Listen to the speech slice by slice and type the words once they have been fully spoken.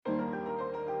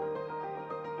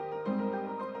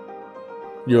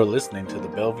You're listening to the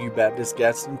Bellevue Baptist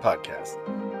Gadsden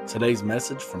podcast. Today's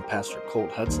message from Pastor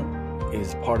Colt Hudson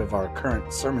is part of our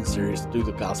current sermon series through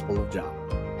the Gospel of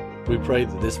John. We pray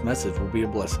that this message will be a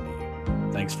blessing to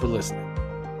you. Thanks for listening.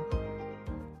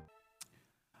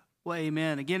 Well,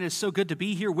 amen. Again, it's so good to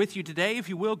be here with you today. If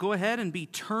you will, go ahead and be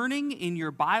turning in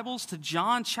your Bibles to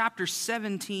John chapter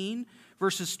 17,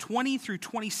 verses 20 through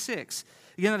 26.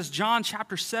 Again, that is John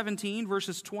chapter 17,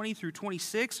 verses 20 through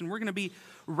 26, and we're going to be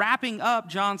wrapping up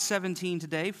John 17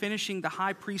 today, finishing the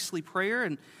high priestly prayer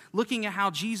and looking at how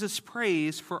Jesus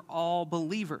prays for all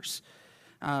believers.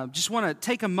 Just want to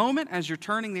take a moment as you're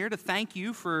turning there to thank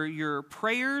you for your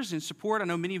prayers and support. I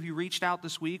know many of you reached out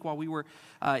this week while we were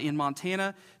in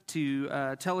Montana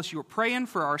to tell us you were praying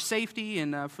for our safety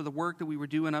and for the work that we were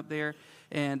doing up there.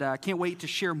 And I can't wait to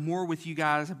share more with you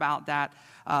guys about that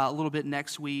a little bit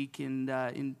next week and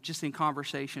in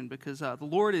conversation, because the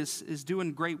Lord is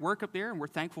doing great work up there, and we're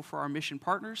thankful for our mission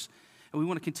partners. And we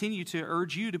want to continue to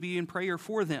urge you to be in prayer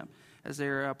for them as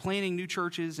they're planning new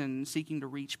churches and seeking to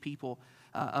reach people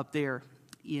up there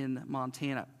in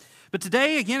Montana. But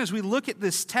today, again, as we look at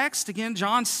this text, again,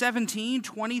 John 17,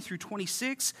 20 through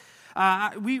 26,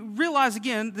 we realize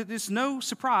again that it's no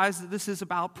surprise that this is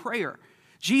about prayer.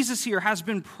 Jesus here has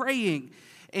been praying,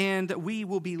 and we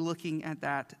will be looking at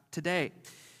that today.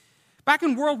 Back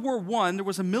in World War I, there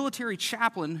was a military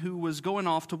chaplain who was going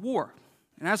off to war.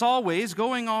 And as always,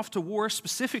 going off to war,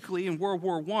 specifically in World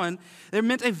War I, there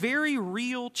meant a very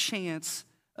real chance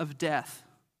of death.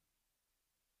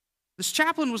 This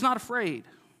chaplain was not afraid.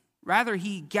 Rather,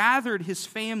 he gathered his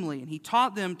family and he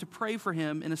taught them to pray for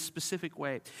him in a specific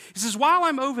way. He says, while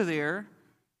I'm over there,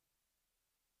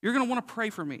 you're going to want to pray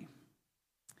for me.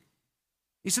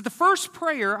 He said, the first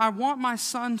prayer I want my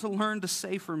son to learn to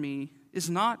say for me is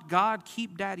not, God,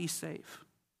 keep daddy safe,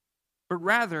 but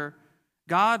rather,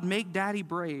 God, make daddy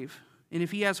brave, and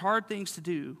if he has hard things to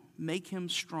do, make him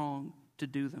strong to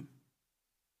do them.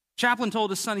 Chaplain told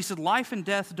his son, he said, life and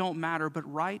death don't matter,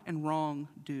 but right and wrong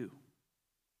do.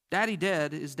 Daddy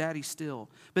dead is daddy still,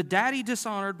 but daddy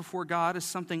dishonored before God is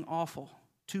something awful,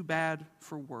 too bad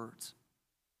for words.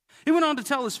 He went on to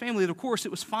tell his family that, of course,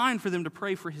 it was fine for them to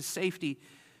pray for his safety,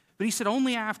 but he said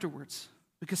only afterwards,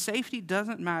 because safety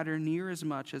doesn't matter near as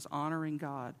much as honoring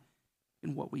God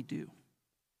in what we do.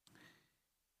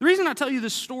 The reason I tell you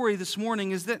this story this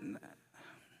morning is that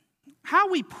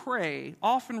how we pray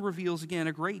often reveals, again,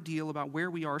 a great deal about where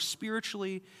we are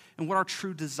spiritually and what our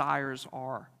true desires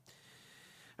are.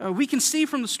 We can see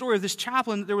from the story of this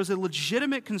chaplain that there was a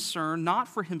legitimate concern not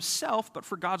for himself, but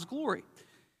for God's glory.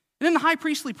 And in the high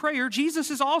priestly prayer,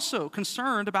 Jesus is also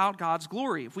concerned about God's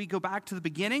glory. If we go back to the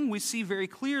beginning, we see very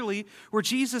clearly where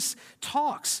Jesus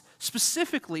talks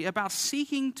specifically about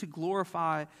seeking to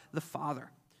glorify the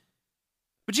Father.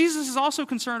 But Jesus is also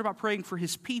concerned about praying for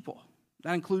his people.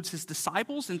 That includes his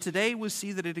disciples, and today we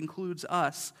see that it includes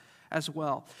us as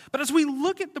well. But as we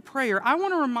look at the prayer, I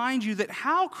want to remind you that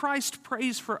how Christ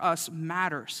prays for us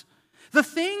matters. The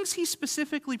things he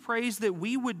specifically prays that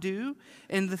we would do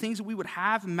and the things that we would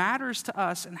have matters to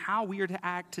us and how we are to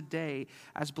act today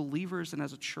as believers and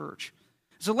as a church.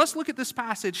 So let's look at this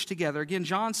passage together. Again,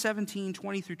 John 17,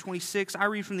 20 through 26. I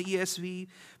read from the ESV,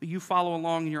 but you follow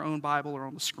along in your own Bible or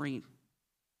on the screen.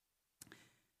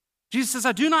 Jesus says,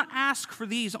 I do not ask for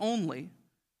these only,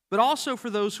 but also for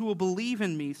those who will believe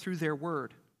in me through their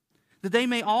word, that they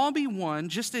may all be one,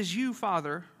 just as you,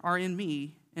 Father, are in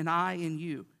me and I in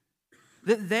you,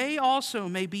 that they also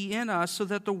may be in us, so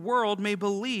that the world may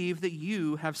believe that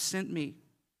you have sent me.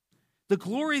 The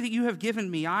glory that you have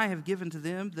given me, I have given to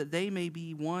them, that they may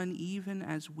be one even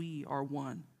as we are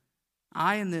one,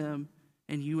 I and them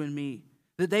and you and me,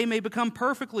 that they may become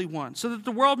perfectly one, so that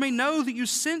the world may know that you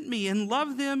sent me and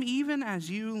love them even as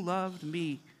you loved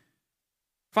me.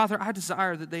 Father, I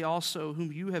desire that they also,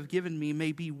 whom you have given me,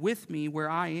 may be with me where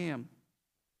I am,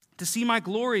 to see my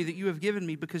glory that you have given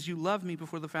me because you loved me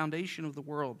before the foundation of the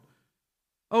world.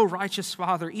 O righteous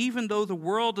Father, even though the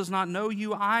world does not know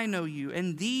you, I know you,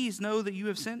 and these know that you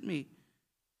have sent me.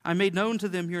 I made known to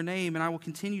them your name, and I will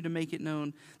continue to make it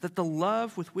known, that the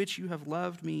love with which you have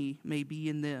loved me may be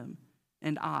in them,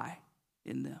 and I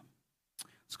in them.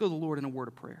 Let's go to the Lord in a word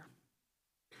of prayer.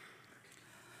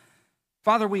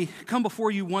 Father, we come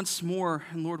before you once more,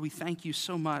 and Lord, we thank you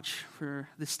so much for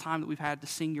this time that we've had to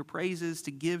sing your praises, to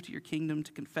give to your kingdom,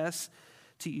 to confess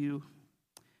to you.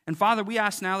 And Father, we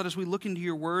ask now that as we look into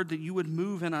your word, that you would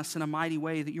move in us in a mighty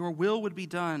way, that your will would be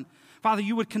done. Father,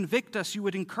 you would convict us, you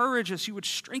would encourage us, you would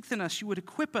strengthen us, you would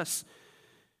equip us,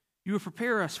 you would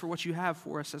prepare us for what you have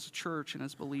for us as a church and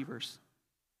as believers.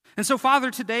 And so,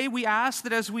 Father, today we ask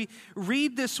that as we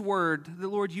read this word, that,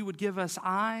 Lord, you would give us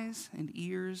eyes and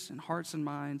ears and hearts and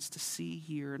minds to see,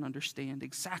 hear, and understand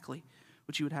exactly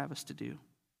what you would have us to do.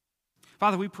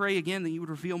 Father, we pray again that you would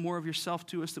reveal more of yourself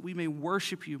to us, that we may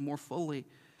worship you more fully.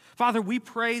 Father, we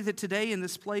pray that today in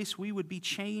this place we would be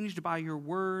changed by your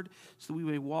word so that we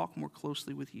may walk more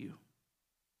closely with you.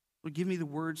 Lord, give me the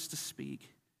words to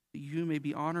speak, that you may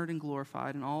be honored and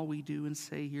glorified in all we do and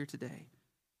say here today.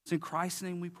 It's in Christ's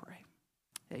name we pray.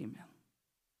 Amen.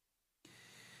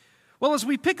 Well, as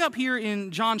we pick up here in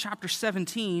John chapter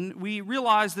 17, we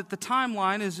realize that the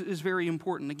timeline is very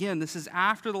important. Again, this is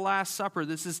after the Last Supper.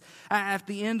 This is at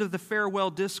the end of the farewell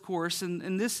discourse.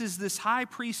 And this is this high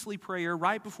priestly prayer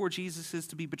right before Jesus is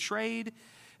to be betrayed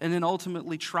and then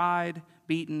ultimately tried,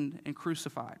 beaten, and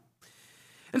crucified.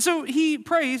 And so he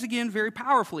prays, again, very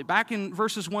powerfully. Back in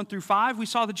verses 1 through 5, we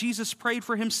saw that Jesus prayed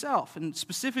for himself and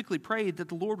specifically prayed that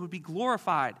the Lord would be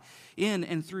glorified in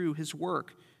and through his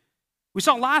work. We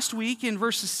saw last week in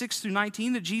verses 6 through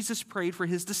 19 that Jesus prayed for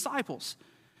his disciples.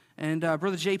 And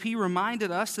Brother JP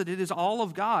reminded us that it is all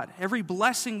of God. Every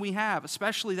blessing we have,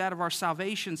 especially that of our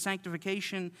salvation,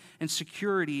 sanctification, and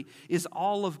security, is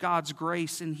all of God's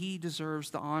grace, and he deserves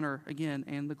the honor, again,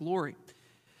 and the glory.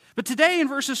 But today in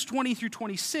verses 20 through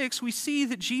 26, we see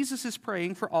that Jesus is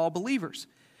praying for all believers.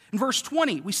 In verse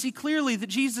 20, we see clearly that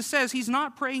Jesus says he's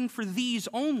not praying for these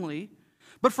only,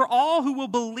 but for all who will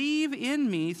believe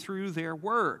in me through their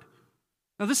word.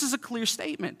 Now, this is a clear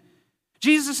statement.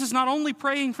 Jesus is not only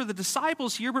praying for the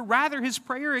disciples here, but rather his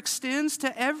prayer extends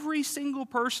to every single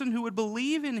person who would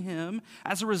believe in him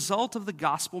as a result of the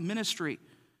gospel ministry.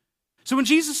 So when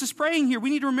Jesus is praying here, we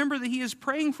need to remember that he is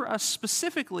praying for us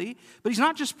specifically, but he's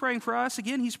not just praying for us.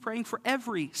 Again, he's praying for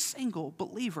every single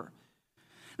believer.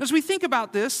 As we think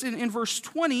about this in verse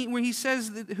 20, where he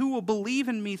says that who will believe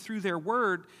in me through their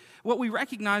word, what we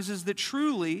recognize is that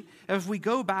truly, as we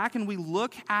go back and we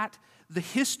look at the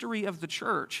history of the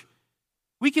church,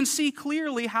 we can see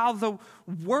clearly how the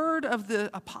word of the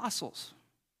apostles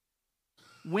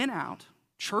went out,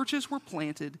 churches were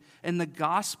planted, and the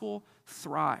gospel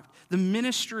thrived. The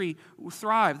ministry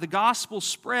thrived. The gospel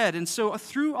spread. And so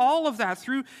through all of that,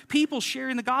 through people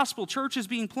sharing the gospel, churches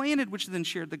being planted, which then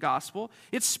shared the gospel,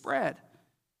 it spread.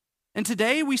 And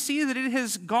today we see that it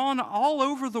has gone all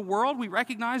over the world. We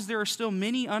recognize there are still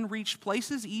many unreached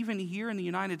places, even here in the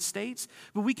United States.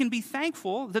 But we can be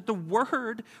thankful that the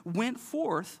word went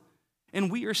forth, and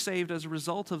we are saved as a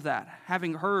result of that,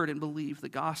 having heard and believed the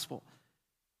gospel.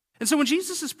 And so when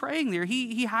Jesus is praying there,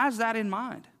 he has that in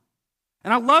mind.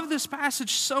 And I love this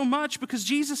passage so much because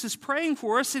Jesus is praying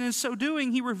for us, and in so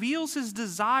doing, he reveals his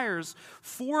desires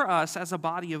for us as a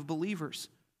body of believers.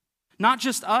 Not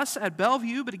just us at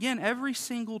Bellevue, but again, every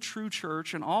single true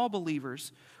church and all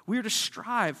believers, we are to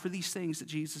strive for these things that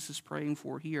Jesus is praying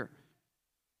for here.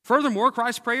 Furthermore,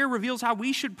 Christ's prayer reveals how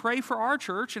we should pray for our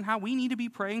church and how we need to be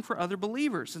praying for other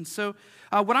believers. And so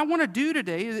what I want to do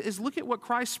today is look at what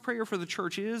Christ's prayer for the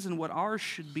church is and what ours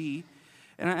should be.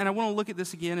 And I want to look at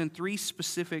this again in three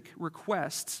specific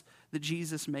requests that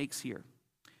Jesus makes here.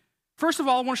 First of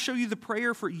all, I want to show you the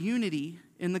prayer for unity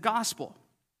in the gospel.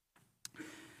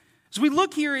 As we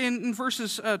look here in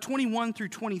verses 21 through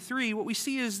 23, what we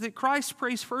see is that Christ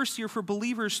prays first here for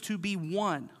believers to be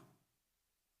one.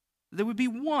 They would be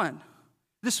one.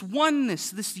 This oneness,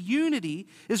 this unity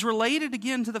is related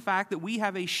again to the fact that we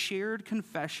have a shared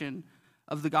confession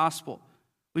of the gospel.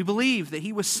 We believe that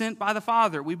he was sent by the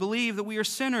Father. We believe that we are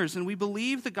sinners, and we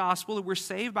believe the gospel that we're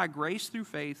saved by grace through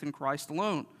faith in Christ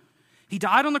alone. He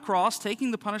died on the cross,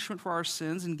 taking the punishment for our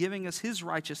sins and giving us his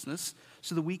righteousness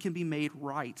so that we can be made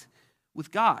right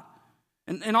with God.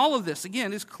 And all of this,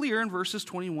 again, is clear in verses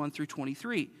 21 through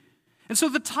 23. And so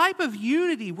the type of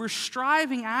unity we're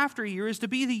striving after here is to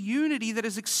be the unity that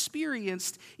is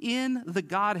experienced in the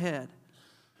Godhead.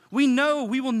 We know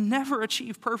we will never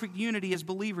achieve perfect unity as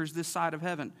believers this side of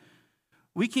heaven.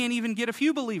 We can't even get a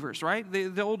few believers, right?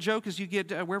 The old joke is you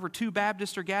get wherever two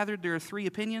Baptists are gathered, there are three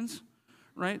opinions,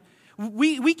 right?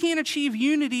 We can't achieve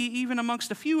unity even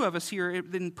amongst a few of us here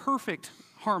in perfect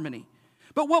harmony.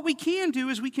 But what we can do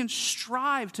is we can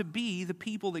strive to be the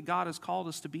people that God has called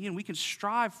us to be, and we can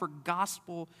strive for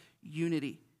gospel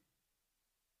unity.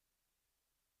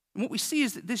 And what we see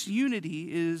is that this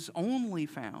unity is only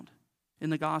found in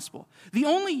the gospel. The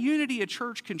only unity a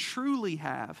church can truly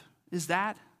have is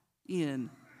that in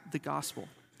the gospel.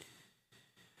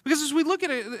 Because as we look at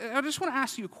it, I just want to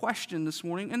ask you a question this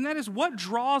morning, and that is, what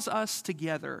draws us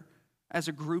together as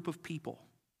a group of people?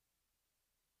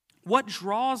 What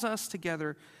draws us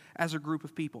together as a group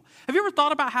of people? Have you ever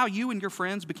thought about how you and your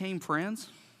friends became friends?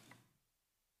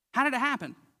 How did it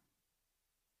happen?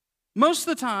 Most of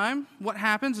the time, what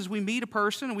happens is we meet a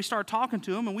person and we start talking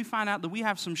to them and we find out that we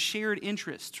have some shared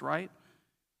interests, right?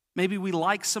 Maybe we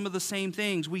like some of the same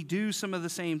things. We do some of the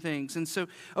same things. And so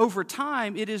over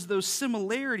time, it is those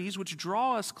similarities which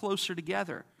draw us closer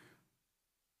together.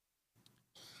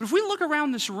 But if we look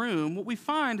around this room, what we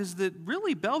find is that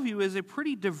really Bellevue is a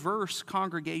pretty diverse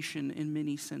congregation in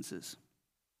many senses.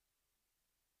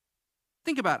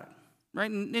 Think about it,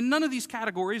 right? And none of these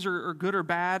categories are good or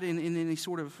bad in any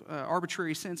sort of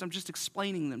arbitrary sense. I'm just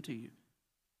explaining them to you.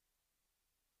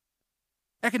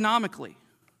 Economically,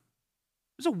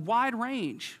 there's a wide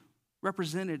range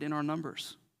represented in our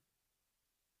numbers.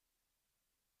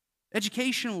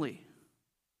 Educationally,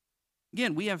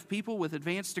 again, we have people with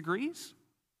advanced degrees.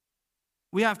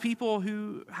 We have people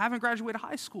who haven't graduated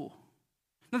high school.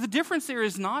 Now, the difference there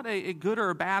is not a good or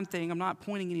a bad thing. I'm not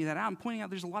pointing any of that out. I'm pointing out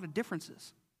there's a lot of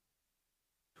differences.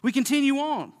 We continue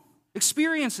on.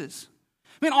 Experiences.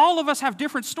 I mean, all of us have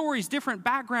different stories, different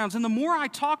backgrounds, and the more I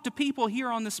talk to people here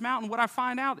on this mountain, what I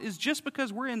find out is just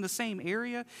because we're in the same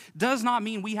area does not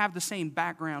mean we have the same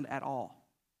background at all.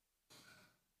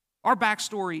 Our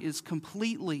backstory is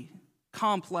completely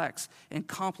complex and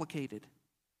complicated.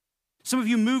 Some of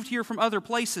you moved here from other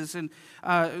places, and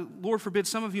Lord forbid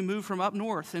some of you moved from up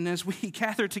north, and as we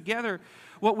gather together,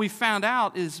 what we found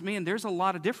out is, man, there's a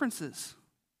lot of differences.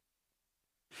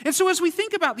 And so as we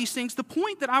think about these things, the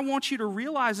point that I want you to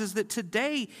realize is that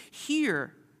today,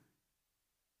 here,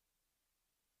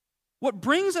 what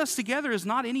brings us together is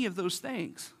not any of those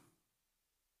things.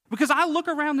 Because I look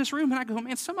around this room and I go,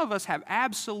 man, some of us have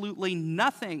absolutely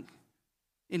nothing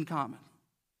in common.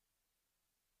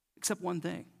 Except one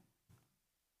thing.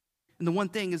 And the one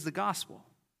thing is the gospel.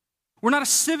 We're not a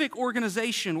civic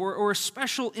organization or a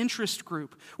special interest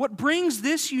group. What brings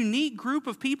this unique group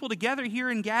of people together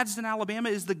here in Gadsden, Alabama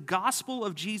is the gospel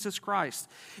of Jesus Christ.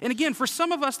 And again, for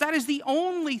some of us, that is the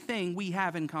only thing we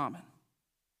have in common.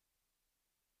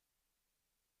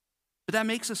 But that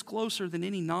makes us closer than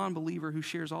any non-believer who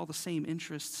shares all the same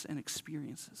interests and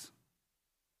experiences.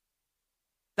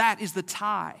 That is the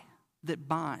tie that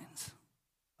binds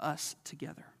us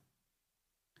together.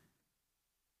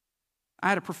 I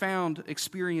had a profound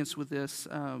experience with this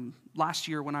last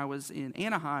year when I was in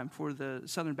Anaheim for the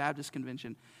Southern Baptist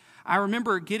Convention. I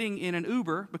remember getting in an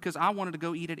Uber because I wanted to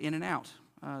go eat at In-N-Out.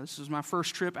 This was my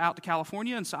first trip out to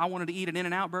California, and so I wanted to eat an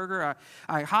In-N-Out burger.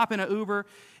 I hop in an Uber,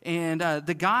 and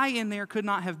the guy in there could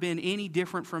not have been any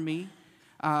different from me.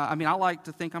 I like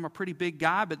to think I'm a pretty big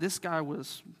guy, but this guy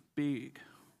was big.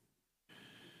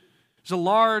 He's a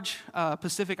large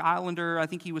Pacific Islander. I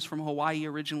think he was from Hawaii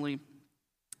originally.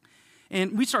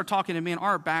 And we started talking, and man,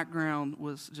 our background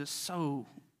was just so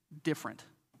different.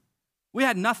 We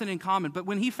had nothing in common. But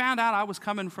when he found out I was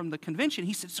coming from the convention,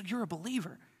 he said, "So you're a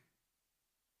believer?"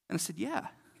 And I said, "Yeah."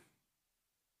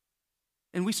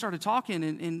 And we started talking,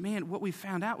 and man, what we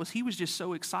found out was he was just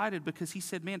so excited because he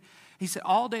said,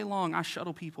 all day long I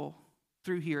shuttle people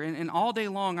through here, and all day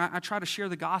long I try to share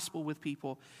the gospel with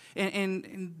people.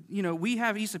 And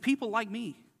he said, people like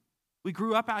me. We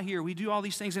grew up out here. We do all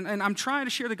these things, and I'm trying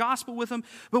to share the gospel with them.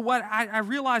 But what I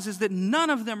realize is that none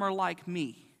of them are like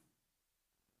me.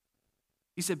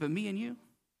 He said, "But me and you,"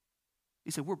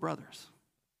 he said, "we're brothers.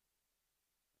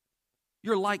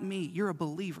 You're like me. You're a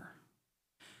believer."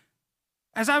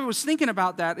 As I was thinking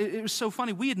about that, it was so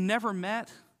funny. We had never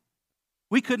met.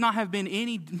 We could not have been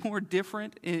any more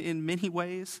different in many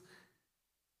ways.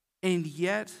 And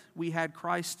yet, we had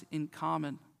Christ in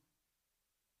common.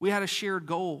 We had a shared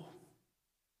goal.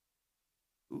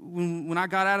 When I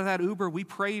got out of that Uber, we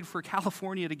prayed for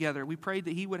California together. We prayed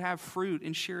that he would have fruit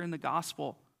in sharing the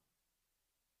gospel.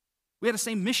 We had the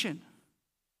same mission.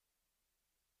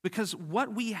 Because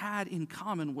what we had in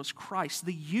common was Christ.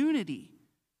 The unity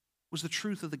was the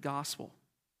truth of the gospel.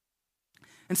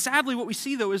 And sadly, what we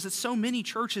see, though, is that so many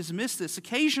churches miss this.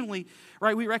 Occasionally,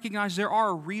 right, we recognize there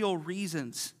are real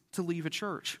reasons to leave a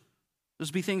church.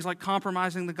 There's be things like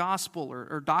compromising the gospel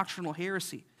or doctrinal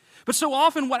heresy. But so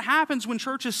often what happens when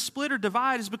churches split or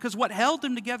divide is because what held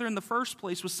them together in the first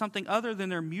place was something other than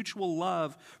their mutual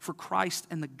love for Christ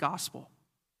and the gospel.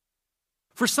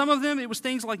 For some of them, it was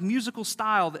things like musical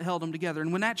style that held them together,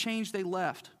 and when that changed, they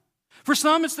left. For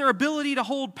some, it's their ability to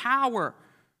hold power.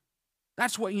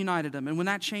 That's what united them, and when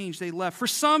that changed, they left. For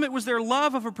some, it was their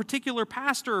love of a particular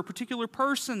pastor or a particular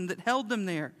person that held them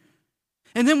there.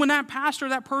 And then when that pastor or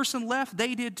that person left,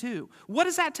 they did too. What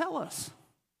does that tell us?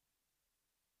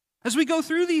 As we go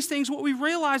through these things, what we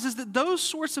realize is that those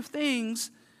sorts of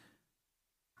things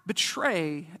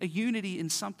betray a unity in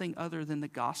something other than the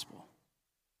gospel,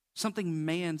 something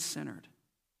man-centered,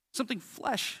 something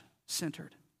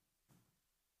flesh-centered.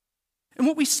 And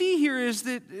what we see here is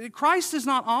that Christ is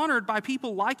not honored by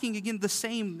people liking, again, the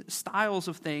same styles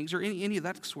of things or any of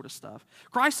that sort of stuff.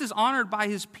 Christ is honored by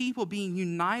his people being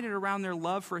united around their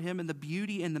love for him and the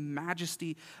beauty and the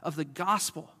majesty of the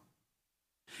gospel.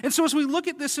 And so as we look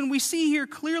at this and we see here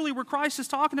clearly where Christ is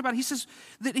talking about, he says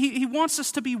that he wants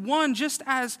us to be one just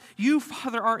as you,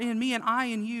 Father, are in me and I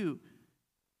in you,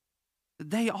 that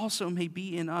they also may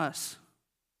be in us.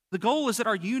 The goal is that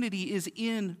our unity is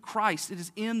in Christ. It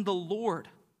is in the Lord.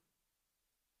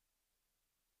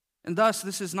 And thus,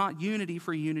 this is not unity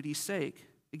for unity's sake.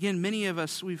 Again, many of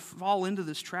us, we fall into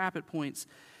this trap at points.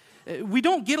 We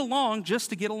don't get along just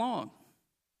to get along.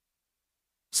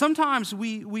 Sometimes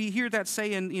we hear that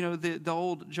saying, the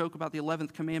old joke about the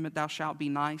 11th commandment, thou shalt be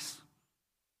nice.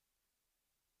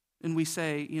 And we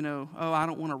say, oh, I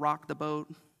don't want to rock the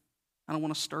boat. I don't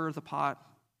want to stir the pot.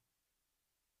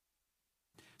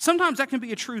 Sometimes that can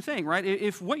be a true thing, right?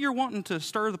 If what you're wanting to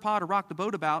stir the pot or rock the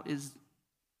boat about is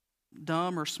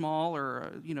dumb or small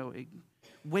or, a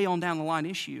way on down the line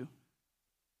issue,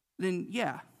 then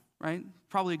yeah, right?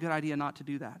 Probably a good idea not to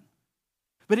do that.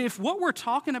 But if what we're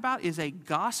talking about is a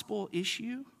gospel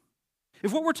issue,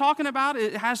 if what we're talking about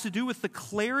it has to do with the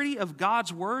clarity of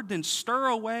God's word, then stir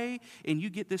away and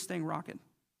you get this thing rocking.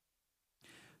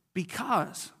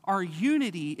 Because our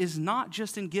unity is not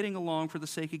just in getting along for the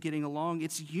sake of getting along,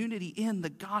 it's unity in the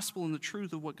gospel and the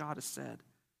truth of what God has said.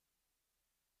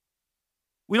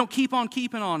 We don't keep on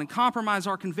keeping on and compromise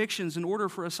our convictions in order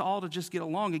for us all to just get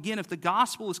along. Again, if the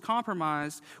gospel is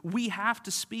compromised, we have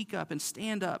to speak up and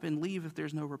stand up and leave if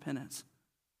there's no repentance.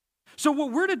 So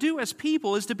what we're to do as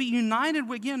people is to be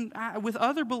united, again, with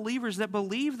other believers that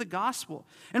believe the gospel.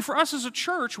 And for us as a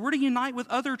church, we're to unite with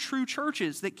other true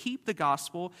churches that keep the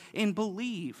gospel and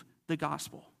believe the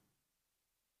gospel.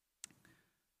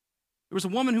 There was a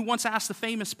woman who once asked the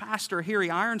famous pastor, Harry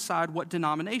Ironside, what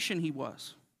denomination he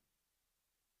was.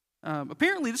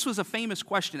 Apparently, this was a famous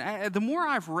question. The more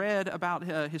I've read about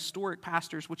historic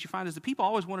pastors, what you find is that people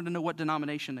always wanted to know what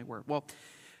denomination they were. Well,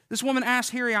 this woman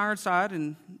asked Harry Ironside,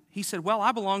 and he said, well,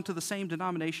 I belong to the same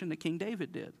denomination that King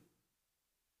David did.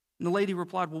 And the lady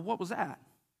replied, well, what was that?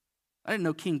 I didn't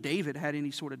know King David had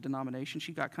any sort of denomination.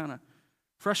 She got kind of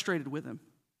frustrated with him.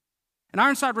 And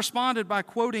Ironside responded by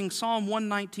quoting Psalm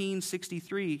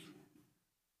 119:63. She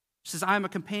says, I am a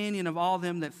companion of all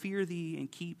them that fear thee and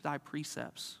keep thy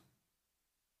precepts.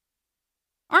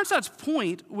 Ironside's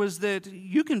point was that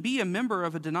you can be a member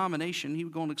of a denomination, he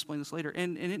would go on to explain this later,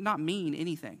 and it not mean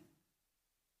anything.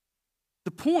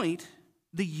 The point,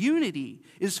 the unity,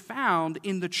 is found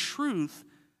in the truth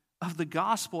of the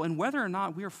gospel and whether or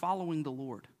not we are following the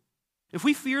Lord. If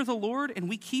we fear the Lord and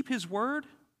we keep his word,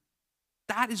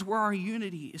 that is where our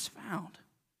unity is found.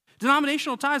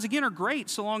 Denominational ties, again, are great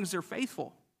so long as they're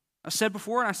faithful. I said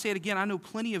before, and I say it again, I know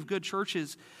plenty of good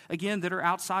churches, again, that are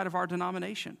outside of our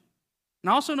denomination. And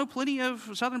I also know plenty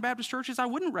of Southern Baptist churches I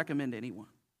wouldn't recommend to anyone.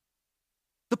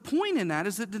 The point in that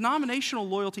is that denominational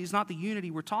loyalty is not the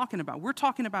unity we're talking about. We're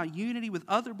talking about unity with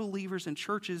other believers in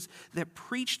churches that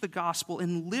preach the gospel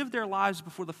and live their lives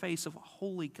before the face of a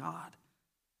holy God.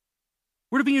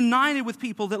 We're to be united with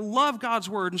people that love God's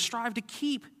word and strive to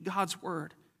keep God's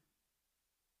word.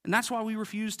 And that's why we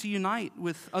refuse to unite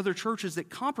with other churches that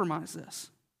compromise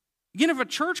this. Again, if a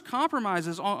church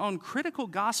compromises on critical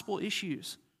gospel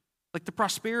issues, like the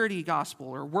prosperity gospel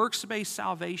or works-based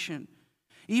salvation,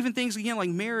 even things, again, like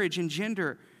marriage and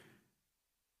gender,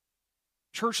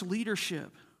 church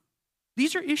leadership,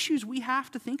 these are issues we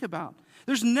have to think about.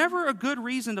 There's never a good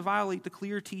reason to violate the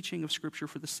clear teaching of Scripture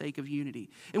for the sake of unity.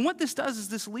 And what this does is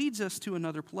this leads us to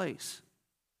another place,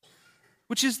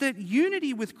 which is that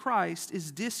unity with Christ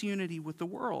is disunity with the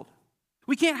world.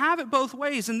 We can't have it both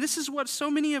ways, and this is what so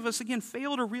many of us, again,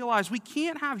 fail to realize. We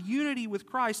can't have unity with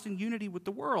Christ and unity with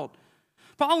the world.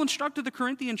 Paul instructed the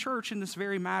Corinthian church in this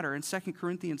very matter in 2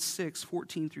 Corinthians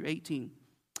 6:14-18.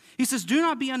 He says, do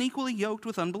not be unequally yoked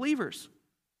with unbelievers.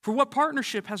 For what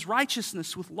partnership has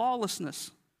righteousness with lawlessness?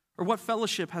 Or what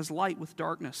fellowship has light with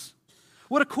darkness?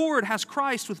 What accord has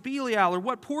Christ with Belial? Or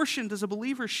what portion does a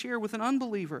believer share with an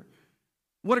unbeliever?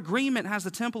 What agreement has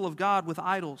the temple of God with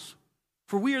idols?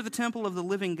 For we are the temple of the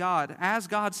living God. As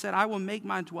God said, I will make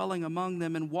my dwelling among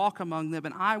them and walk among them,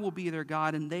 and I will be their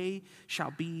God, and they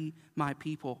shall be my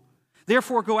people.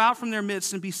 Therefore go out from their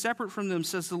midst and be separate from them,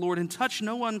 says the Lord, and touch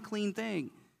no unclean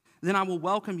thing. Then I will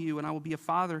welcome you, and I will be a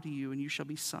father to you, and you shall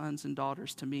be sons and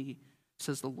daughters to me,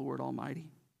 says the Lord Almighty.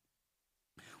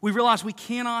 We realize we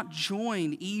cannot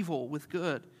join evil with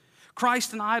good.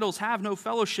 Christ and idols have no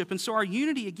fellowship, and so our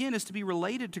unity, again, is to be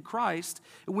related to Christ,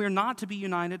 and we are not to be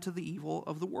united to the evil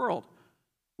of the world.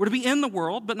 We're to be in the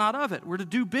world, but not of it. We're to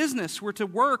do business. We're to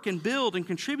work and build and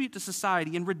contribute to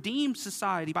society and redeem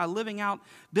society by living out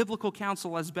biblical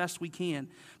counsel as best we can.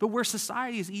 But where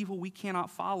society is evil, we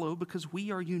cannot follow because we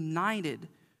are united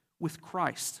with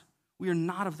Christ. We are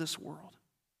not of this world.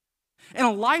 And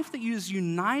a life that is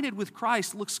united with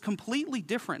Christ looks completely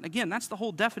different. Again, that's the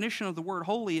whole definition of the word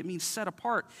holy. It means set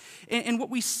apart. And what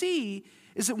we see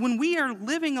is that when we are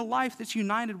living a life that's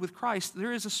united with Christ,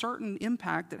 there is a certain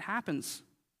impact that happens.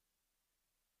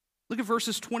 Look at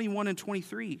verses 21 and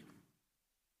 23.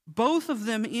 Both of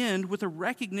them end with a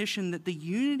recognition that the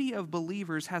unity of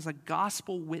believers has a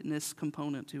gospel witness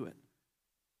component to it.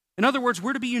 In other words,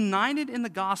 we're to be united in the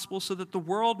gospel so that the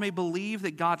world may believe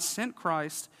that God sent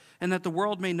Christ and that the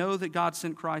world may know that God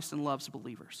sent Christ and loves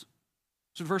believers.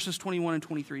 So verses 21 and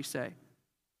 23 say.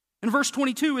 And verse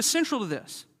 22 is central to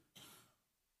this.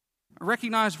 I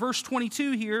recognize verse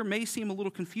 22 here may seem a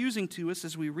little confusing to us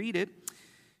as we read it.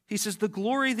 He says, the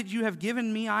glory that you have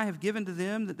given me, I have given to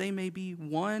them, that they may be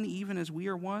one, even as we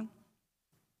are one.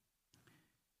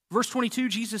 Verse 22,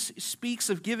 Jesus speaks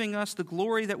of giving us the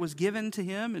glory that was given to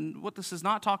him. And what this is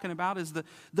not talking about is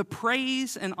the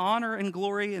praise and honor and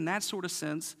glory in that sort of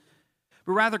sense.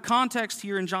 But rather context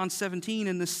here in John 17,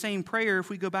 in this same prayer, if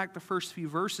we go back the first few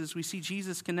verses, we see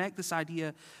Jesus connect this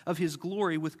idea of his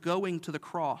glory with going to the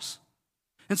cross.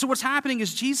 And so what's happening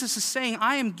is Jesus is saying,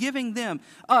 I am giving them,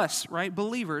 us, right,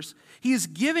 believers, he is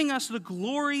giving us the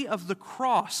glory of the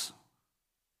cross.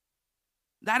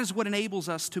 That is what enables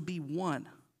us to be one.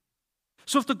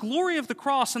 So if the glory of the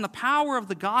cross and the power of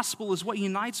the gospel is what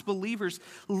unites believers,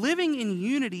 living in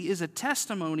unity is a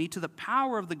testimony to the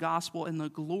power of the gospel and the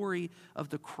glory of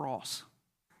the cross.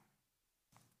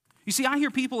 You see, I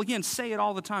hear people, again, say it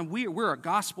all the time, we're a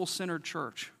gospel-centered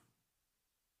church.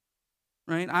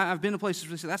 Right? I've been to places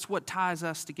where they say that's what ties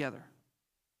us together.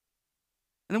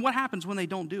 And then what happens when they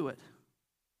don't do it?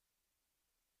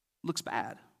 Looks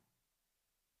bad.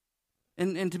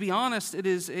 And to be honest, it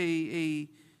is a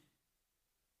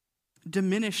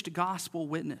diminished gospel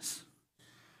witness.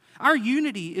 Our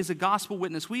unity is a gospel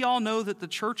witness. We all know that the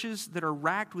churches that are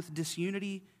racked with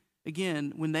disunity,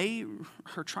 again, when they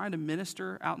are trying to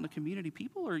minister out in the community,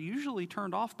 people are usually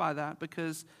turned off by that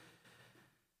because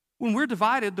when we're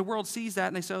divided, the world sees that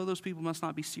and they say, oh, those people must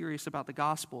not be serious about the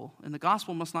gospel. And the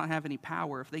gospel must not have any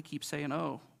power if they keep saying,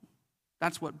 oh,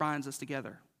 that's what binds us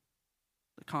together.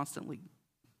 They're constantly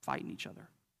fighting each other.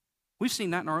 We've seen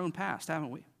that in our own past,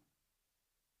 haven't we?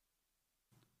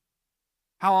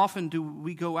 How often do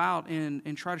we go out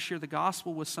and try to share the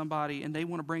gospel with somebody and they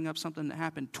want to bring up something that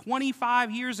happened 25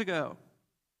 years ago?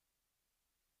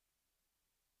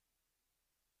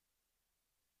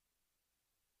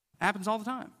 It happens all the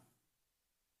time.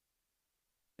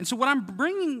 And so what I'm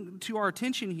bringing to our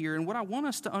attention here and what I want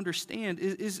us to understand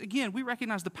is, again, we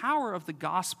recognize the power of the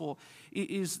gospel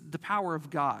is the power of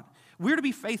God. We're to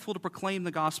be faithful to proclaim the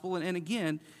gospel. And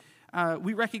again,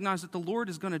 we recognize that the Lord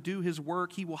is going to do his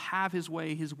work. He will have his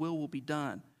way. His will be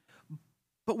done.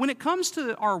 But when it comes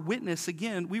to our witness,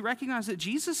 again, we recognize that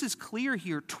Jesus is clear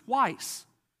here twice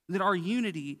that our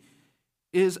unity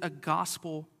is a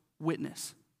gospel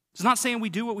witness. It's not saying we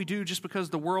do what we do just because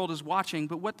the world is watching,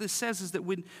 but what this says is that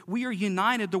when we are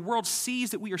united, the world sees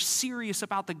that we are serious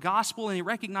about the gospel and they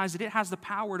recognize that it has the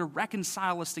power to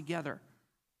reconcile us together.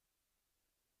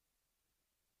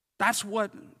 That's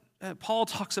what Paul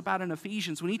talks about in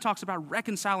Ephesians when he talks about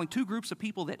reconciling two groups of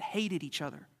people that hated each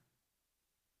other.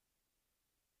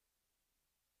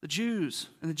 The Jews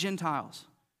and the Gentiles.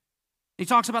 He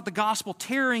talks about the gospel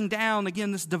tearing down,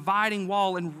 again, this dividing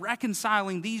wall and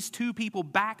reconciling these two people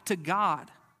back to God.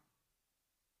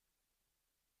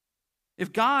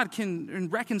 If God can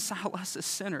reconcile us as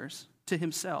sinners to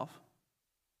himself,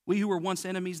 we who were once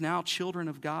enemies, now children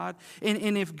of God,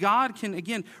 and if God can,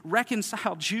 again,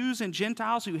 reconcile Jews and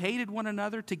Gentiles who hated one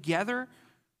another together,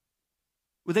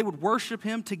 where they would worship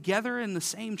him together in the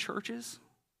same churches,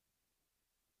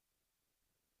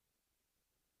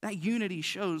 that unity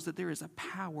shows that there is a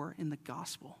power in the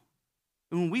gospel.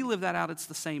 And when we live that out, it's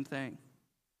the same thing.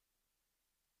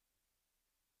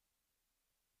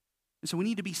 And so we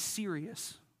need to be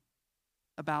serious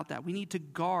about that. We need to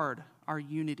guard our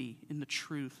unity in the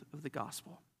truth of the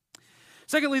gospel.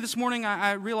 Secondly, this morning,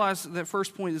 I realize that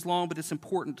first point is long, but it's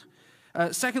important.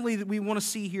 Secondly, that we want to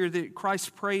see here that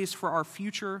Christ prays for our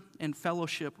future and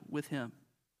fellowship with him.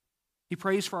 He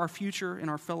prays for our future and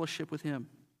our fellowship with him.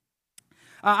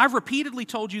 I've repeatedly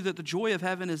told you that the joy of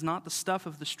heaven is not the stuff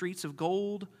of the streets of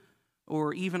gold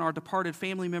or even our departed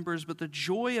family members, but the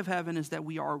joy of heaven is that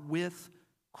we are with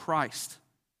Christ.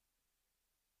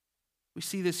 We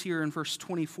see this here in verse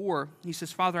 24. He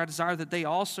says, Father, I desire that they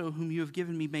also whom you have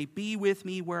given me may be with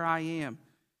me where I am,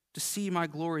 to see my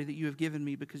glory that you have given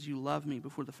me because you loved me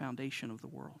before the foundation of the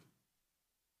world.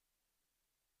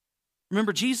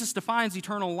 Remember, Jesus defines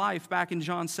eternal life back in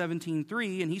John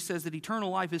 17:3, and he says that eternal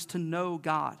life is to know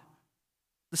God.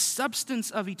 The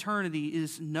substance of eternity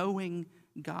is knowing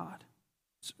God.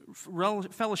 It's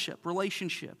fellowship,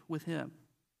 relationship with him.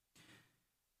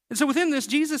 And so within this,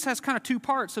 Jesus has kind of two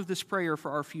parts of this prayer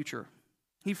for our future.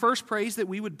 He first prays that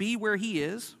we would be where he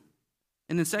is,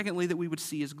 and then secondly, that we would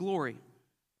see his glory.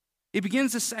 He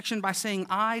begins this section by saying,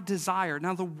 I desire.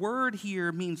 Now the word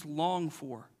here means long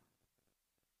for.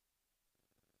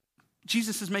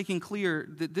 Jesus is making clear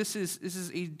that this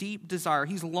is a deep desire.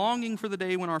 He's longing for the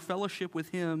day when our fellowship with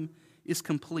him is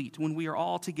complete, when we are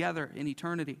all together in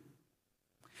eternity.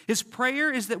 His prayer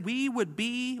is that we would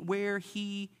be where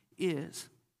he is.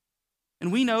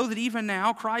 And we know that even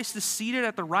now Christ is seated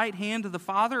at the right hand of the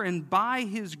Father, and by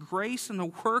his grace and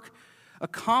the work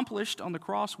accomplished on the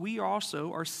cross, we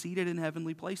also are seated in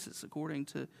heavenly places, according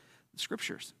to the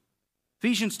Scriptures.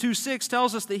 Ephesians 2:6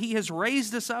 tells us that he has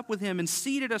raised us up with him and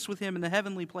seated us with him in the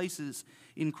heavenly places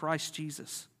in Christ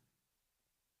Jesus.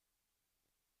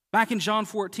 Back in John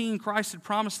 14, Christ had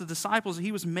promised the disciples that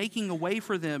he was making a way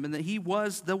for them and that he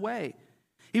was the way.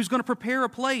 He was going to prepare a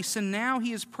place, and now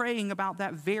he is praying about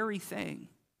that very thing.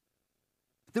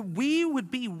 That we would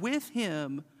be with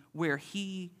him where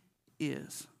he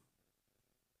is.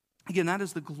 Again, that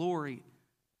is the glory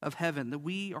of heaven, that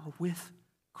we are with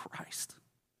Christ.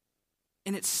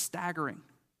 And it's staggering.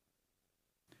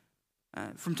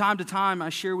 From time to time, I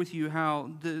share with you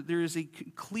how there is a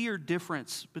clear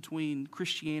difference between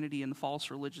Christianity and the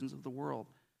false religions of the world.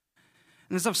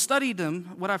 And as I've studied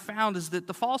them, what I've found is that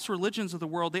the false religions of the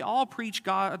world, they all preach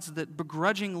gods that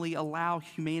begrudgingly allow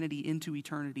humanity into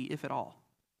eternity, if at all.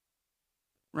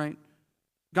 Right?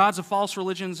 Gods of false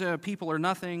religions, people are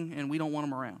nothing, and we don't want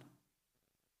them around.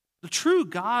 The true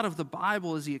God of the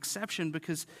Bible is the exception,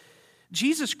 because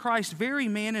Jesus Christ, very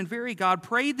man and very God,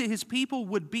 prayed that his people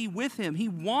would be with him. He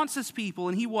wants his people,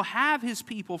 and he will have his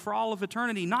people for all of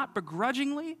eternity, not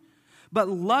begrudgingly, but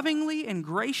lovingly and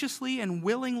graciously and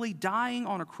willingly dying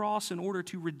on a cross in order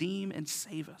to redeem and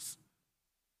save us,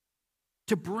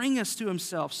 to bring us to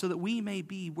himself so that we may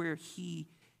be where he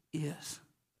is.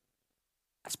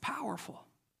 That's powerful.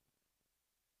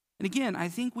 And again, I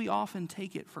think we often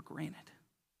take it for granted.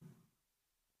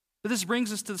 But this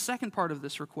brings us to the second part of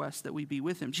this request, that we be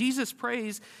with him. Jesus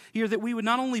prays here that we would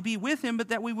not only be with him, but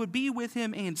that we would be with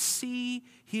him and see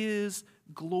his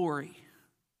glory,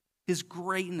 his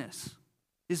greatness,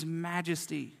 his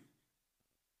majesty.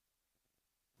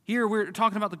 Here we're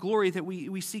talking about the glory that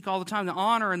we seek all the time, the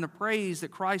honor and the praise that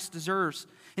Christ deserves.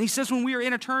 And he says when we are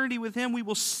in eternity with him, we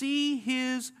will see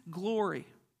his glory.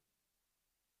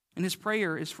 And his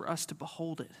prayer is for us to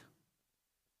behold it.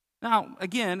 Now,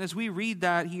 again, as we read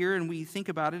that here and we think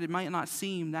about it, it might not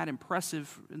seem that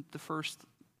impressive in the first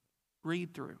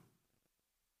read through.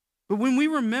 But when we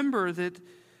remember that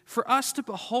for us to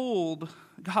behold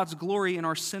God's glory in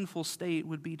our sinful state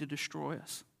would be to destroy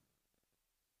us.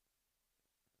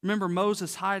 Remember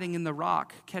Moses hiding in the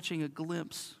rock, catching a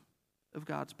glimpse of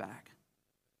God's back.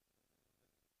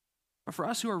 But for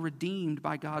us who are redeemed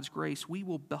by God's grace, we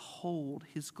will behold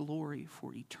his glory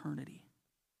for eternity.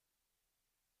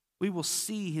 We will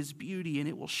see his beauty, and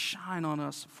it will shine on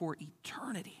us for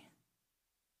eternity.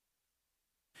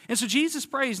 And so Jesus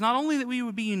prays not only that we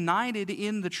would be united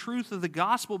in the truth of the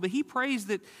gospel, but he prays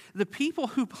that the people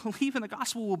who believe in the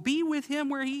gospel will be with him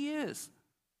where he is.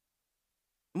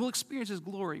 And we'll experience his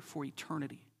glory for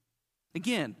eternity.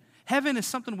 Again, heaven is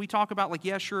something we talk about like,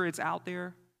 yeah, sure, it's out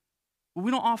there. But we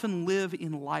don't often live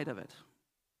in light of it.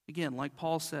 Again, like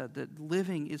Paul said, that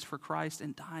living is for Christ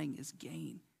and dying is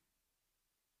gain.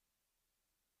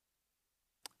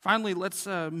 Finally, let's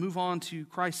move on to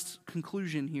Christ's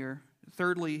conclusion here.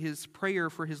 Thirdly, his prayer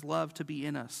for his love to be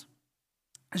in us.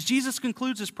 As Jesus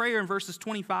concludes his prayer in verses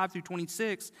 25 through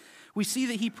 26, we see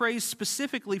that he prays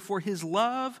specifically for his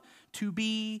love to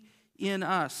be in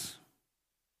us.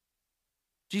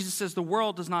 Jesus says, "The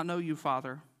world does not know you,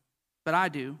 Father, but I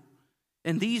do,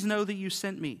 and these know that you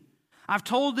sent me. I've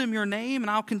told them your name, and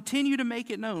I'll continue to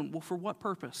make it known." Well, for what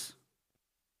purpose?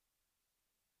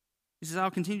 He says,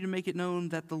 "I'll continue to make it known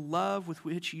that the love with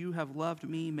which you have loved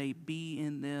me may be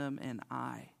in them and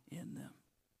I in them."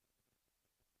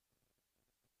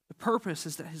 The purpose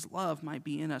is that his love might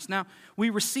be in us. Now, we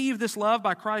receive this love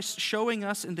by Christ showing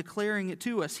us and declaring it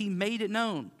to us. He made it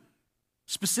known.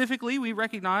 Specifically, we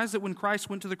recognize that when Christ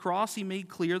went to the cross, he made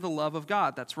clear the love of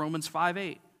God. That's Romans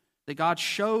 5:8. that God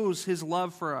shows his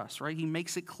love for us, right? He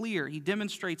makes it clear. He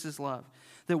demonstrates his love,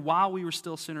 that while we were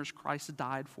still sinners, Christ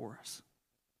died for us.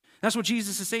 That's what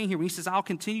Jesus is saying here. When he says, I'll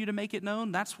continue to make it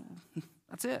known, that's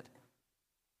it.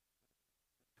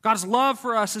 God's love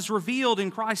for us is revealed in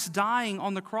Christ dying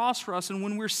on the cross for us, and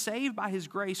when we're saved by his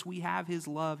grace, we have his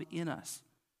love in us.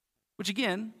 Which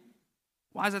again,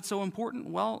 why is that so important?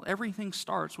 Well, everything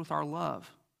starts with our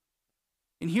love.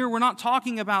 And here we're not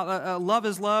talking about a love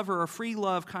is love or a free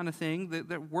love kind of thing,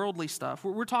 that worldly stuff.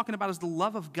 What we're talking about is the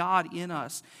love of God in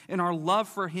us and our love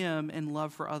for him and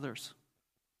love for others.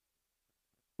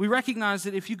 We recognize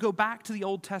that if you go back to the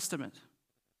Old Testament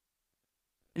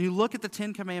and you look at the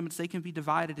Ten Commandments, they can be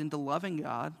divided into loving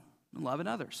God and loving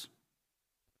others.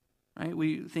 Right?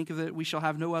 We think of it, we shall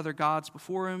have no other gods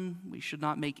before him. We should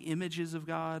not make images of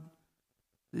God.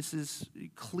 This is a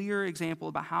clear example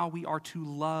about how we are to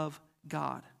love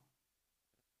God.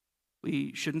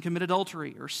 We shouldn't commit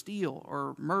adultery or steal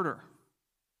or murder.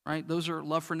 Right? Those are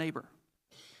love for neighbor.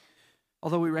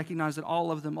 Although we recognize that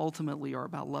all of them ultimately are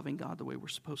about loving God the way we're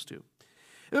supposed to.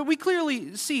 We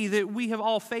clearly see that we have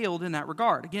all failed in that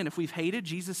regard. Again, if we've hated,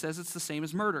 Jesus says it's the same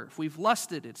as murder. If we've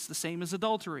lusted, it's the same as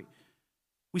adultery.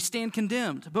 We stand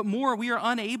condemned. But more, we are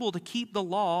unable to keep the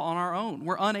law on our own.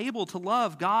 We're unable to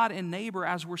love God and neighbor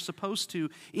as we're supposed to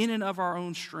in and of our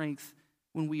own strength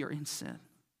when we are in sin.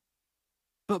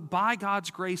 But by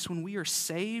God's grace, when we are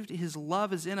saved, his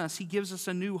love is in us. He gives us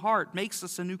a new heart, makes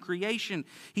us a new creation.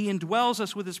 He indwells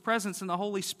us with his presence in the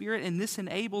Holy Spirit, and this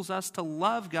enables us to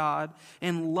love God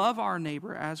and love our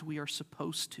neighbor as we are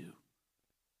supposed to. You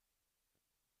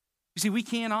see, we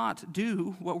cannot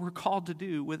do what we're called to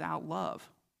do without love.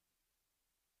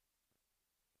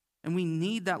 And we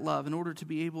need that love in order to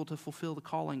be able to fulfill the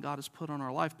calling God has put on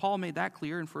our life. Paul made that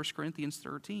clear in 1 Corinthians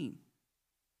 13.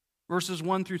 Verses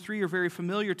 1 through 3 are very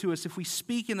familiar to us. If we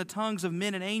speak in the tongues of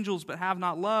men and angels but have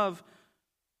not love,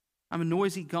 I'm a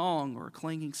noisy gong or a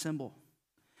clanging cymbal.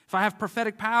 If I have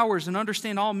prophetic powers and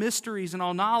understand all mysteries and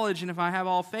all knowledge, and if I have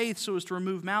all faith so as to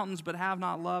remove mountains but have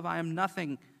not love, I am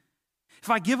nothing. If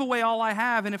I give away all I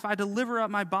have, and if I deliver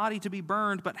up my body to be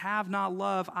burned but have not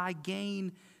love, I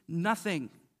gain nothing.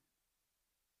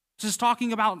 This is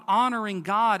talking about honoring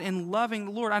God and loving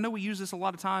the Lord. I know we use this a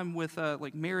lot of time with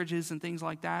like marriages and things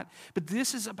like that, but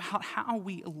this is about how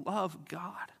we love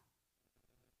God.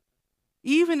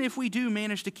 Even if we do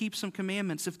manage to keep some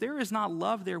commandments, if there is not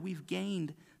love there, we've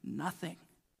gained nothing.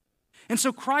 And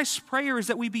so Christ's prayer is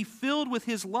that we be filled with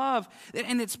his love,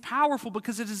 and it's powerful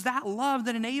because it is that love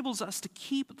that enables us to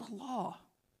keep the law.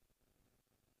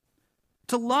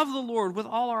 To love the Lord with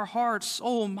all our heart,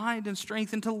 soul, mind, and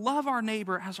strength, and to love our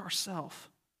neighbor as ourselves.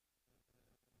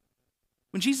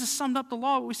 When Jesus summed up the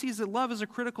law, what we see is that love is a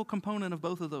critical component of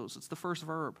both of those. It's the first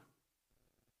verb.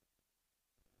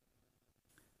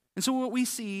 And so what we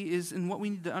see is, and what we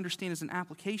need to understand as an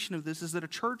application of this, is that a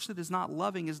church that is not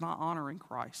loving is not honoring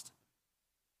Christ.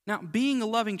 Now, being a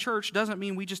loving church doesn't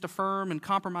mean we just affirm and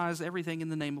compromise everything in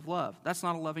the name of love. That's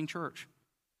not a loving church.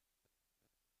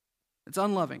 It's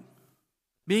unloving.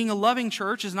 Being a loving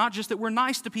church is not just that we're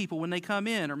nice to people when they come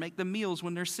in or make them meals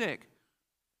when they're sick.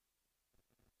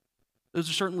 Those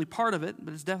are certainly part of it,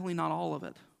 but it's definitely not all of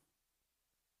it.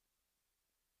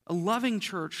 A loving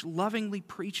church lovingly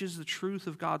preaches the truth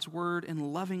of God's word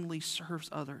and lovingly serves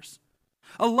others.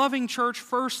 A loving church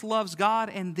first loves God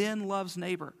and then loves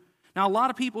neighbor. Now, a lot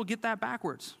of people get that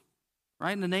backwards.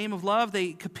 Right? In the name of love,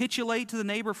 they capitulate to the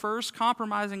neighbor first,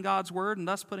 compromising God's word and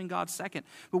thus putting God second.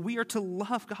 But we are to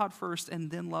love God first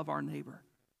and then love our neighbor.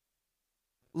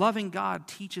 Loving God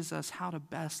teaches us how to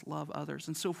best love others.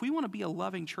 And so if we want to be a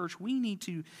loving church, we need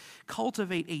to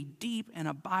cultivate a deep and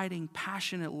abiding,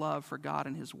 passionate love for God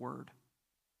and his word.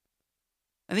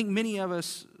 I think many of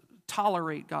us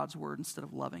tolerate God's word instead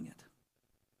of loving it.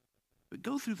 But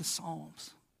go through the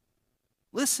Psalms.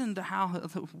 Listen to how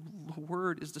the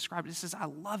word is described. It says, I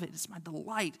love it. It's my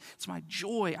delight. It's my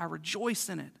joy. I rejoice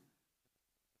in it.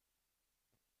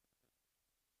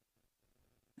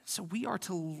 So we are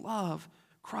to love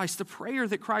Christ. The prayer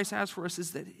that Christ has for us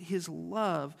is that his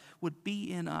love would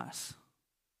be in us.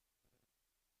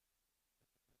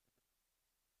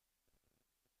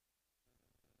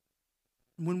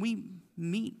 When we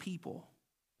meet people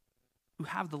who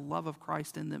have the love of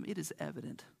Christ in them, it is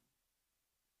evident.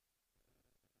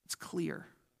 It's clear.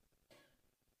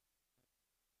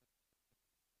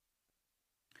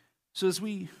 So as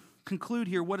we conclude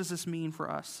here, what does this mean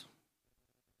for us?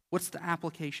 What's the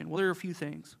application? Well, there are a few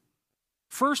things.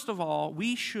 First of all,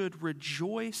 we should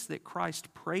rejoice that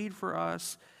Christ prayed for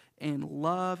us and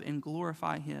love and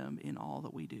glorify him in all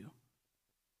that we do.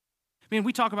 Man,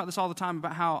 we talk about this all the time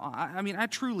about how, I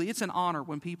truly, it's an honor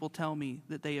when people tell me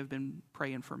that they have been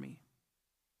praying for me.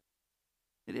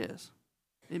 It is.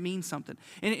 It means something.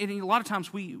 And a lot of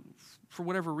times we, for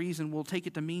whatever reason, will take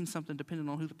it to mean something depending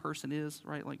on who the person is,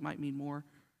 right? Like, might mean more.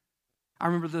 I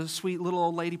remember the sweet little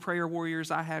old lady prayer warriors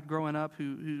I had growing up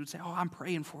who would say, "Oh, I'm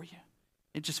praying for you."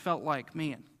 It just felt like,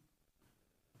 man,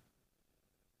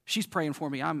 she's praying for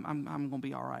me. I'm going to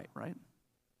be all right, right?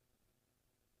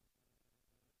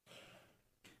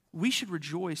 We should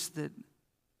rejoice that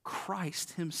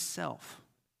Christ himself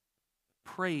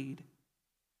prayed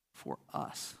for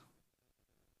us.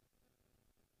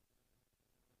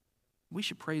 We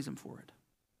should praise him for it.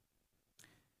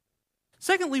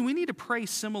 Secondly, we need to pray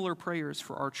similar prayers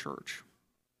for our church.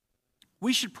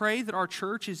 We should pray that our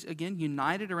church is, again,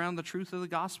 united around the truth of the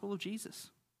gospel of Jesus.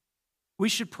 We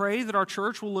should pray that our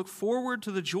church will look forward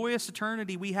to the joyous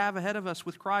eternity we have ahead of us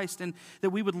with Christ, and that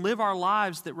we would live our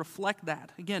lives that reflect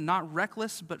that. Again, not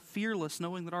reckless, but fearless,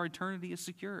 knowing that our eternity is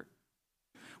secure.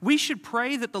 We should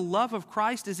pray that the love of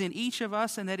Christ is in each of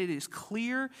us and that it is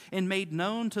clear and made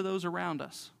known to those around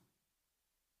us.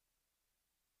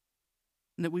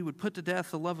 And that we would put to death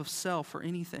the love of self or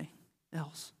anything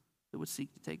else that would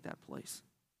seek to take that place.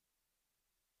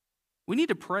 We need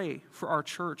to pray for our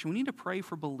church, and we need to pray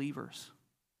for believers.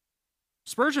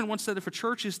 Spurgeon once said if a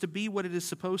church is to be what it is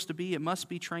supposed to be, it must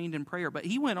be trained in prayer. But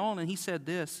he went on and he said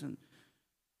this, and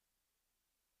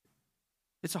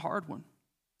it's a hard one.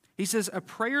 He says, a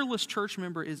prayerless church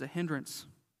member is a hindrance.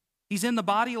 He's in the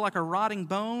body like a rotting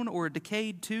bone or a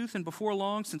decayed tooth, and before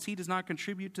long, since he does not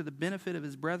contribute to the benefit of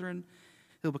his brethren,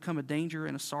 he'll become a danger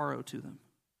and a sorrow to them.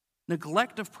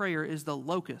 Neglect of prayer is the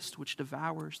locust which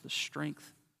devours the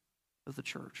strength of the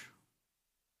church.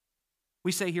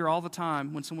 We say here all the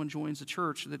time when someone joins a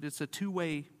church that it's a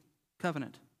two-way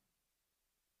covenant.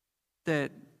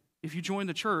 That if you join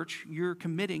the church, you're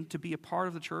committing to be a part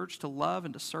of the church, to love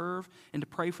and to serve and to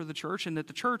pray for the church, and that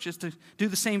the church is to do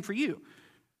the same for you.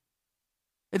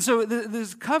 And so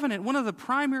this covenant, one of the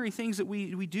primary things that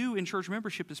we do in church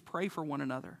membership is pray for one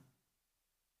another.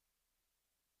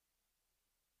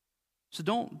 So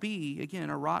don't be, again,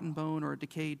 a rotten bone or a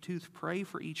decayed tooth. Pray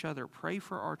for each other. Pray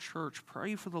for our church.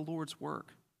 Pray for the Lord's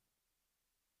work.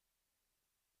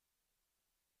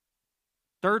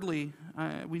 Thirdly,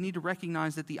 we need to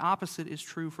recognize that the opposite is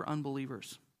true for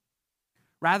unbelievers.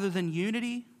 Rather than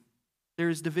unity, there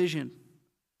is division.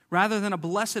 Rather than a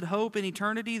blessed hope in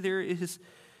eternity, there is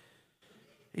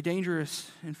a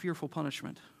dangerous and fearful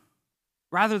punishment.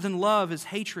 Rather than love is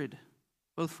hatred,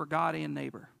 both for God and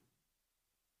neighbor.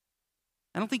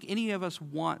 I don't think any of us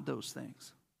want those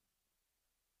things.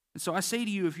 And so I say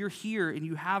to you, if you're here and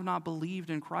you have not believed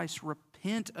in Christ,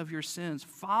 repent of your sins.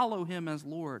 Follow him as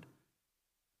Lord.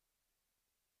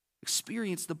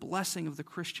 Experience the blessing of the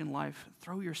Christian life.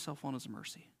 Throw yourself on his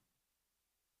mercy.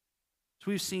 As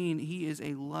we've seen, he is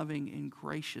a loving and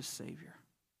gracious Savior.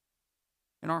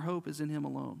 And our hope is in him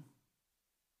alone.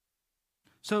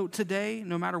 So today,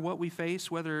 no matter what we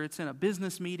face, whether it's in a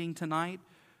business meeting tonight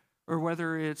or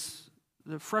whether it's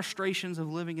the frustrations of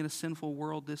living in a sinful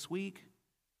world this week,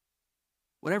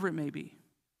 whatever it may be,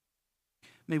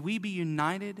 may we be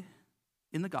united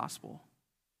in the gospel.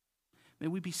 May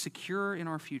we be secure in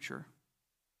our future.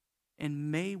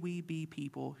 And may we be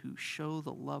people who show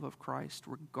the love of Christ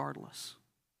regardless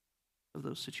of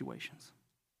those situations.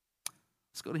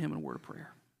 Let's go to him in a word of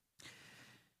prayer.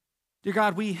 Dear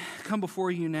God, we come before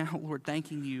you now, Lord,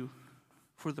 thanking you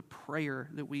for the prayer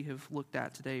that we have looked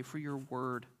at today, for your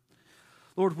word.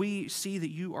 Lord, we see that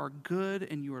you are good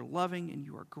and you are loving and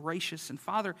you are gracious. And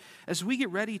Father, as we get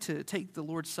ready to take the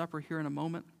Lord's Supper here in a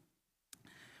moment,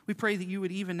 we pray that you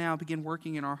would even now begin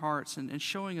working in our hearts and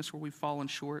showing us where we've fallen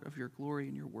short of your glory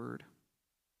and your word.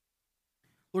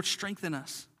 Lord, strengthen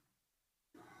us.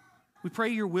 We pray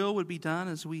your will would be done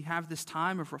as we have this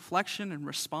time of reflection and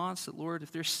response, that, Lord,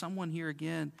 if there's someone here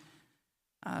again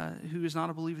who is not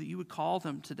a believer, that you would call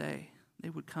them today. They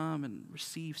would come and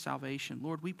receive salvation.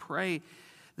 Lord, we pray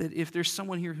that if there's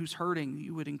someone here who's hurting,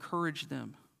 you would encourage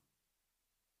them.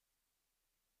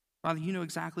 Father, you know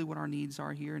exactly what our needs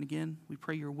are here. And again, we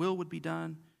pray your will would be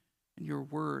done and your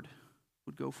word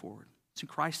would go forward. It's in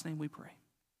Christ's name we pray.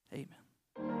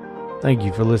 Amen. Thank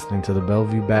you for listening to the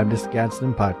Bellevue Baptist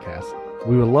Gadsden podcast.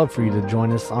 We would love for you to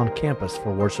join us on campus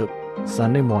for worship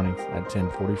Sunday mornings at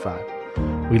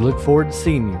 10:45. We look forward to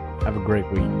seeing you. Have a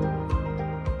great week.